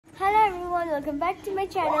Hello everyone, welcome back to my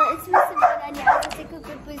channel. It's me Subhana and आज चाहिँ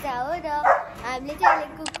कुकुर पूजा हो र हामीले चाहिँ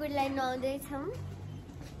अहिले कुकुरलाई नुहाउँदै छौं।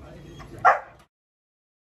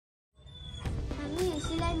 हामी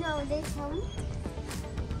यसलाई नुहाउँदै छौं।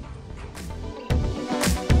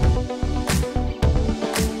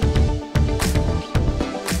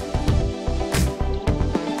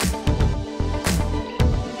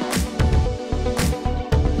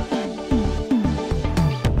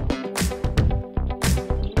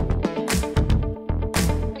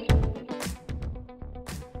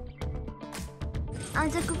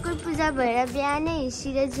 आज कुकुर पूजा भएर बिहानै हिसी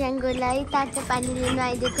र ज्याङ्गोलाई तातो पानीले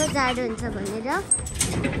नुहाइदिएको जाडो हुन्छ भनेर।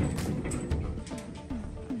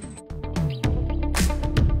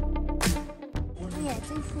 यहाँ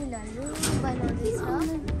चाहिँ फुलहरू बनाउँदैछ।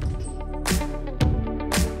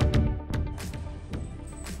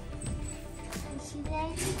 हिसीलाई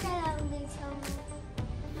टिका लाउँदैछौँ।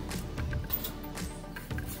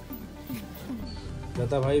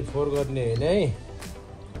 जता भाइ फोहोर गर्ने होइन है,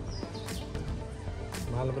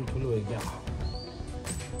 माल पनि ठुलो भयो क्या।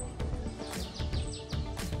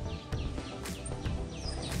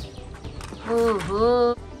 ओहो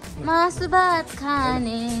मासु भात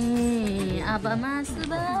खाने, अब मासु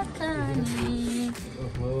भात खाने।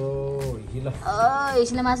 ओहो हिला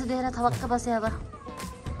यसले मासु दिएर थपक्क बस्यो। अब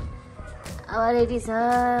रेडी छ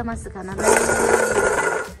मासु खानलाई।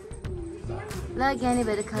 ल ज्ञानी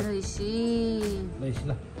भएर खानु हिसी।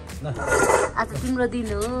 आज तिम्रो दिन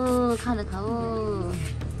हो, खाना खाऊ।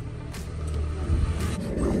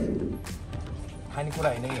 खानेकुरा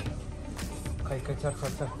होइन कि खै खै सर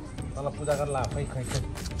सर सर तल पूजा गरेर ला। खै खै खै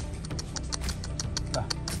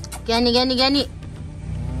ज्ञानी ज्ञानी ज्ञानी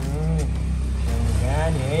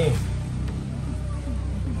ज्ञानी है।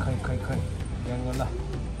 खै खै खै ज्ञानको ल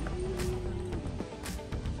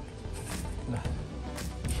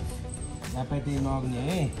लापाइती नअग्ने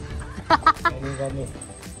है। ज्ञानी गर्ने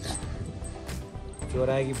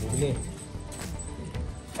चोरायो कि भुग्ने।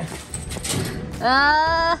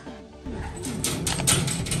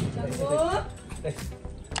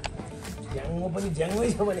 ज्याङ्गो पनि ज्याङ्गै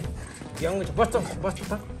छ भने ज्याङ्गो छ। बस्छ बस्छ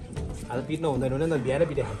त आज पिट्नु हुँदैन भने त बिहानै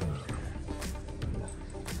पिटाएको।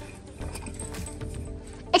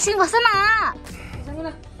 एकछिन बस न।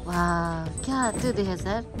 वाह क्या त्यो देखे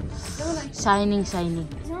सर, शाइनिङ शाइनिङ।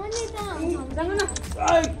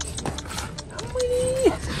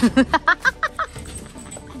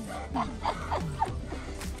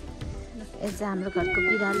 यो चाहिँ हाम्रो घरको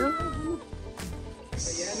बिरालो।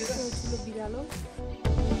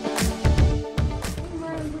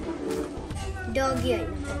 डगी होइन,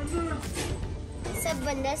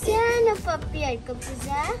 सबभन्दा सानो पप्पीहरूको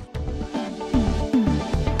पूजा।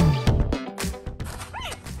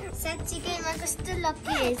 साँच्चीकैमा कस्तो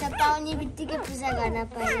लक्की रहेछ, पाउने बित्तिकै पूजा गर्न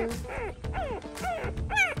पायो।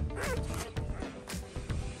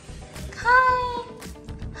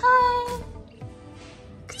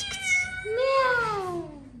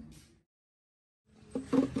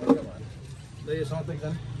 यो सँगै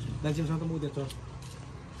एकजना दाइसँग त म देख्छु।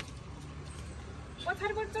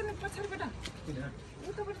 पछाडिबाट चढ्नु, पछाडिबाट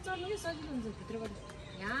उताबाट चढ्नु कि सजिलो हुन्छ। भित्रबाट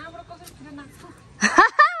यहाँबाट कसरी किन नाच्छ?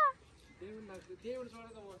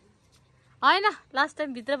 होइन लास्ट टाइम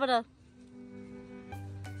भित्रबाट।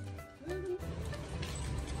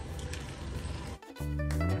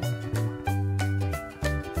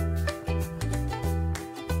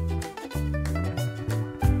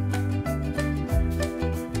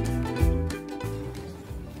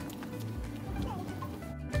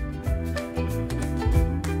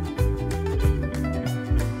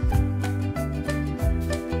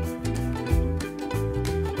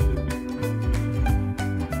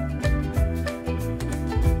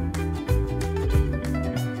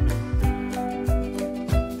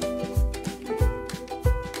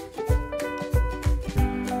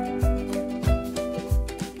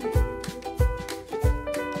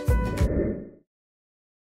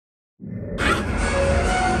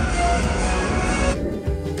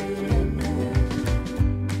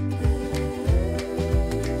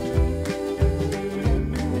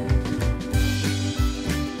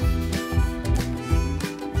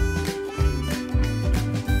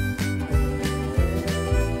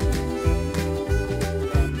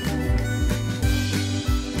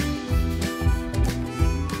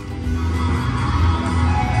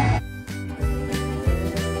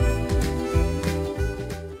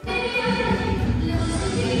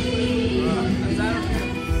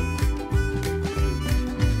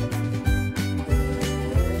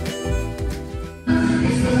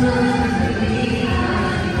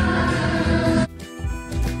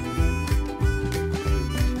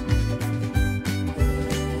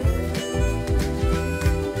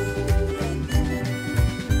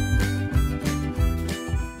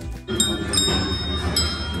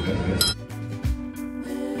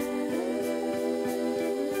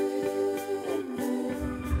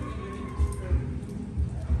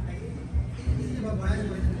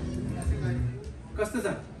 कस्तो छ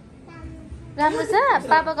राम्रो छ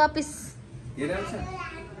पापाको अफिस हेरेर छ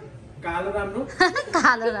कालो राम्रो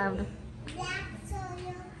कालो राम्रो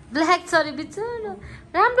ब्ल्याक सरी बिचुलो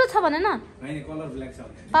राम्रो छ भने न हैन कलर ब्ल्याक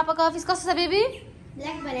छ पापाको अफिस कस्तो छ बेबी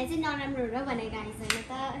ब्ल्याक भने चाहिँ नराम्रो हो र भनेको आइसक्यो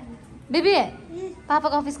त बेबी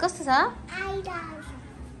पापाको अफिस कस्तो छ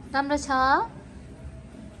राम्रो छ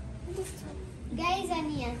गाइस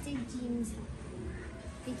अनि यहाँ चाहिँ जिम छ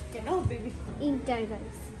भित्र हो baby enter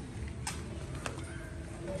guys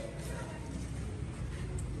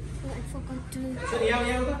I forgot to sir यहाँ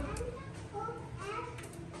त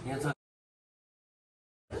यहाँ छ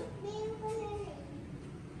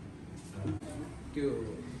त्यो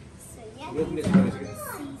so yeah रोक्ने छ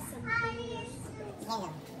see something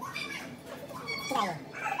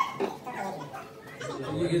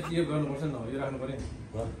यो गर्नुपर्छ नि यो राख्नु पर्यो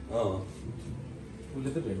उसले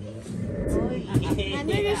त भेट्नु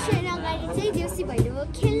हाम्रो रेस्टुरेन्ट अगाडि चाहिँ देउसी भैलो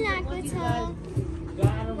खेल्न आएको छ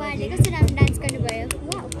उहाँहरूले कस्तो राम्रो डान्स गर्नुभयो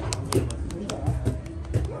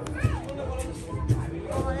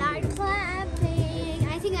All are clapping.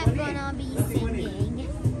 I think I'm gonna be singing.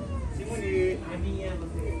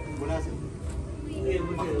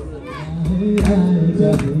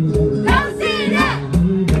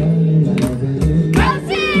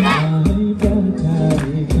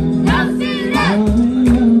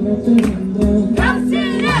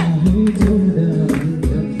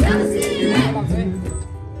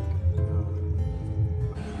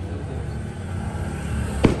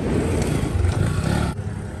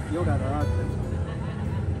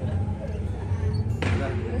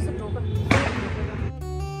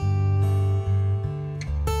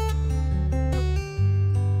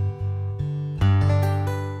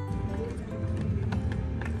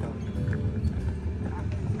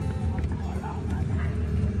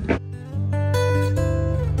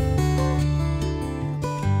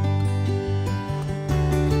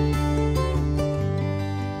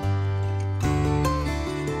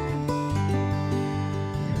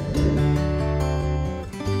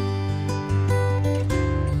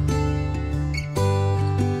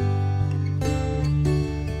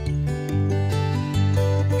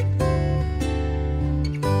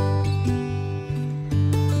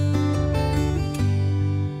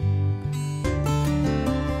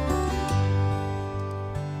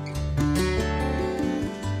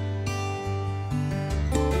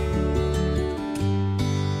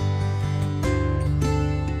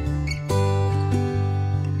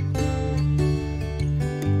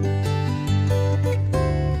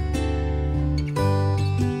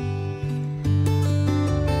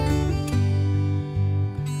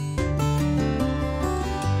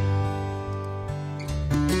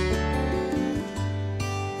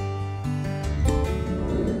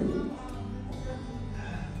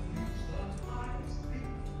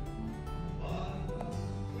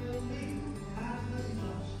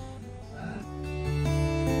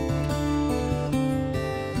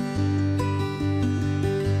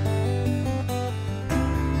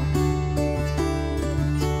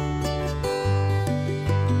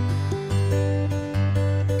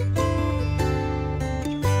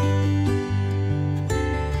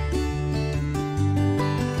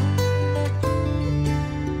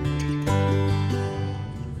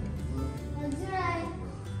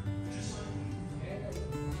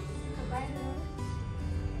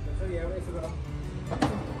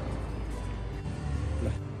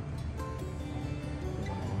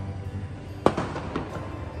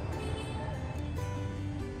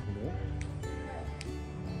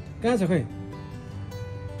 कहाँ छ खै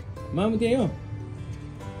मामु त्यही हो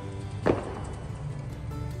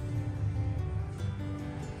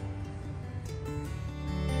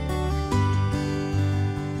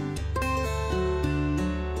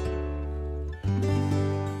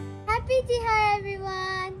Happy TIHAR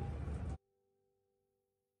everyone.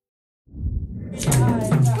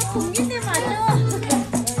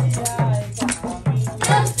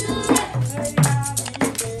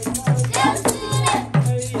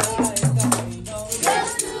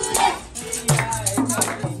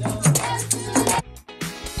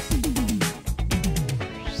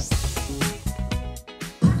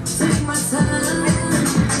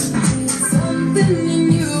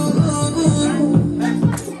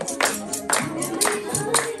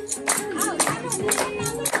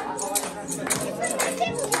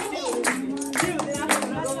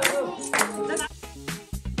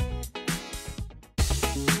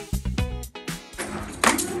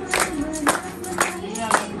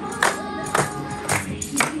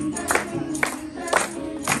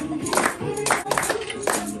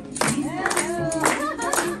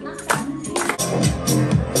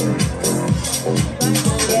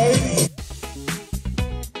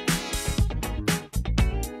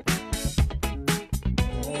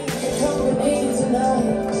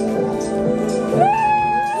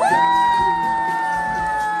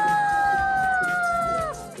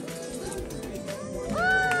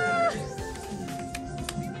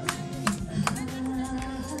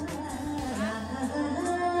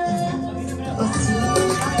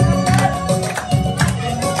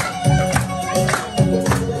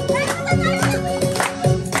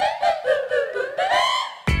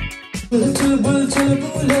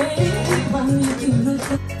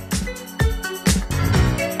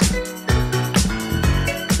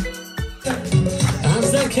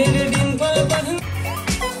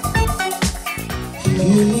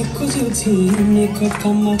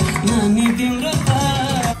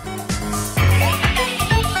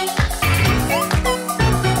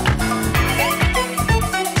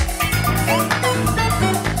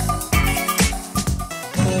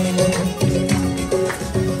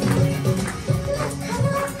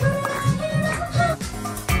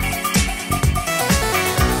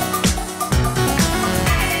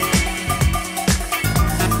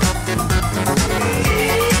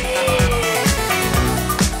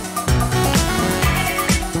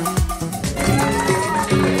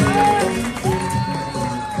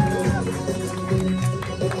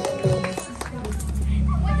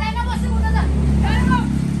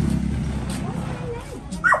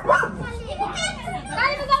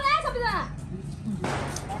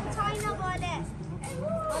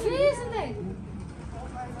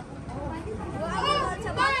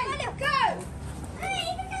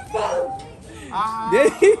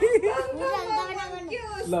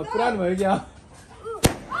 ल पुरानो भयो क्या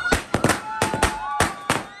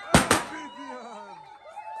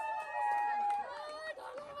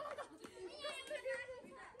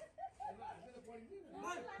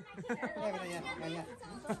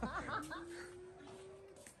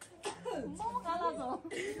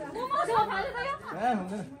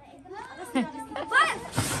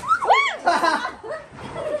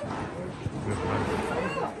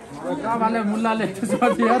कामाले मुल्लाले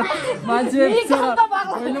त्यसपछि यार मान्छे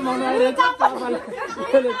पहिलो मगाउनु आइरहेछ कामाले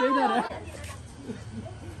त्यही त रे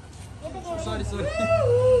सरी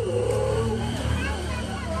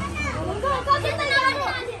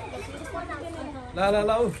ला ला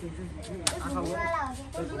ला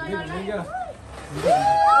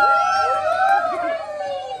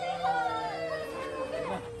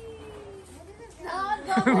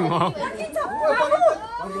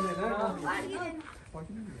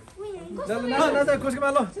कसको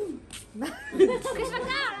मालो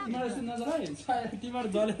तिमीहरू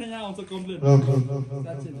जलेर यहाँ आउँछ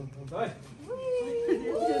कम्प्लेन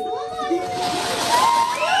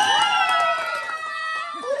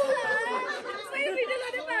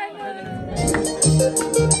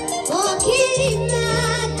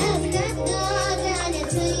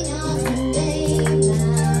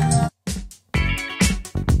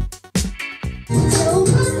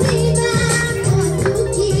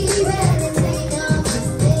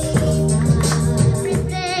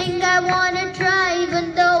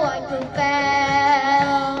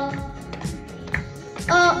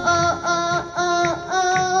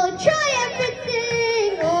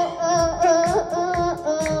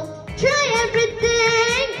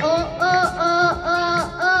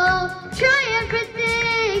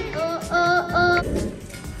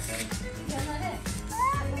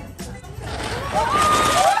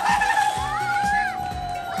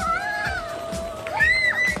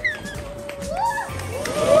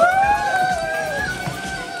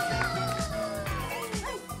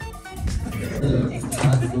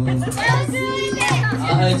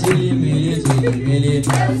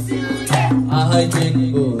आहै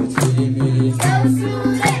जेको झिलिमिली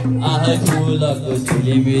आहै फुलको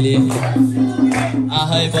झिलिमिली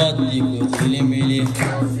आहै बत्तीको झिलिमिली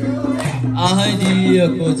आहै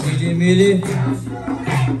दियोको झिलिमिली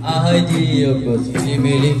आहै दियोको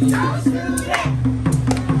झिलिमिली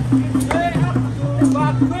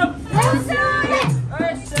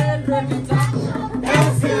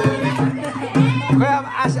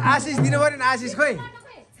आशिष दिनु पर्यो नि आशिष खोइ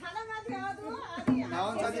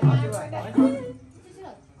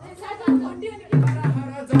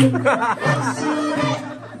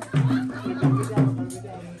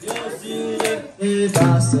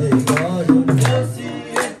दासै गरौँ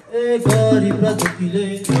गरिब र दुखीले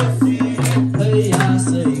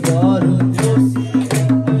आशै गरौँ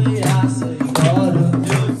आशै गरौँ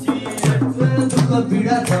दुःख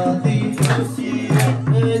पीडा जति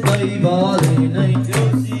दैवले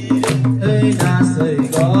नै नासै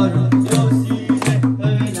गरौँ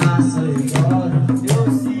नासै गरौँ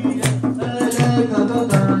लेखको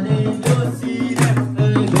गाने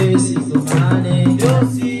बेसीको माने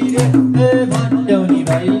भन्ट्याउने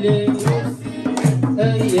भाइले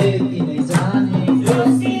यति नै जाने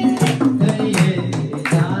यति नै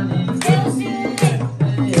जाने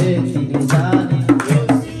यति नै जाने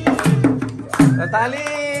ताली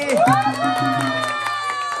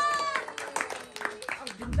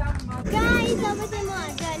गाइस अब चाहिँ म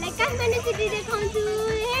हजुरहरूलाई काठमाडौँ सिटी देखाउँछु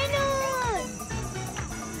हेर्नुहोस्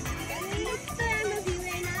कस्तो राम्रो भ्यू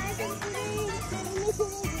हेर्न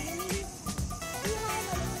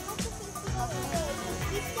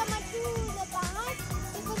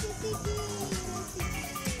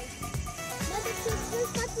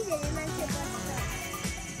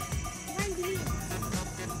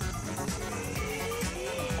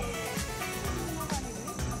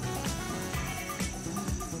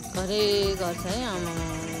भरे गर्छ है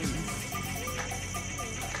आमा